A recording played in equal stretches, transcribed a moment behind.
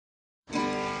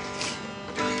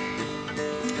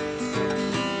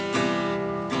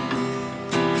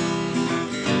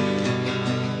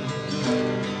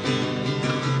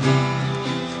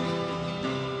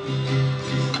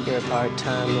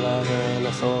part-time lover and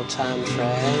a full-time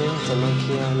friend. The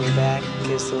monkey on your back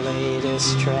is the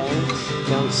latest trend.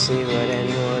 Don't see what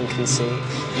anyone can see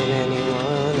in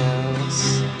anyone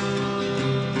else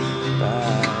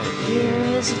but you.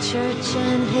 Here is a church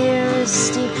and here is a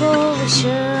steeple. We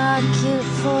sure are cute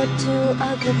for two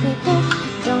ugly people.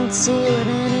 Don't see what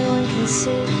anyone can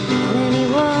see in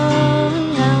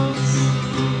anyone else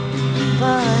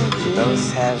but you.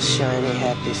 Both have shiny,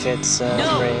 happy fits of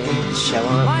No. rage. I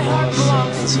want My heart more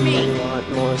belongs fans, to me. you want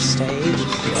more stage.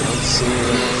 Don't see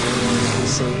what anyone can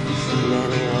see in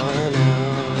anyone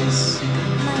else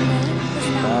My name is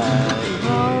namine. but you.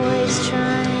 Always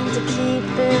trying to keep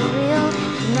it real,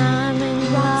 and I'm in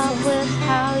love with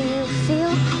how you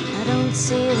feel. I don't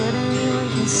see what anyone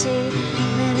can see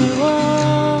in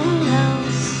anyone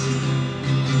else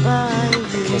but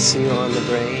you. Kiss you on the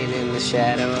brain in the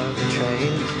shadow of the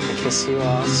train. I kiss you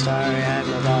all starry-eyed,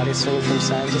 my body swing from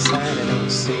side to side. I don't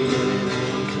see what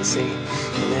anyone can see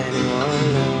in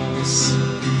anyone else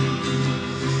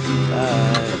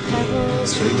but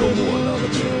Pebbles Say no more now, the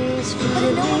man. trees But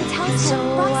if no one tells so him,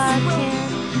 I Roxas will-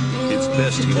 can't. It's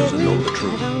best he doesn't know the I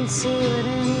truth. don't see what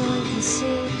anyone can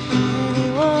see in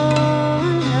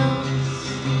anyone else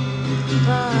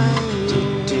but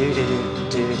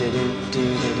you.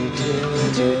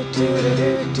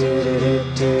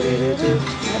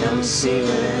 I don't see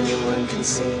what anyone can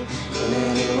see in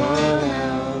anyone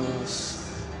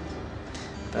else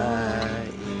but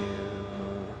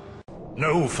you.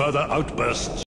 No further outbursts.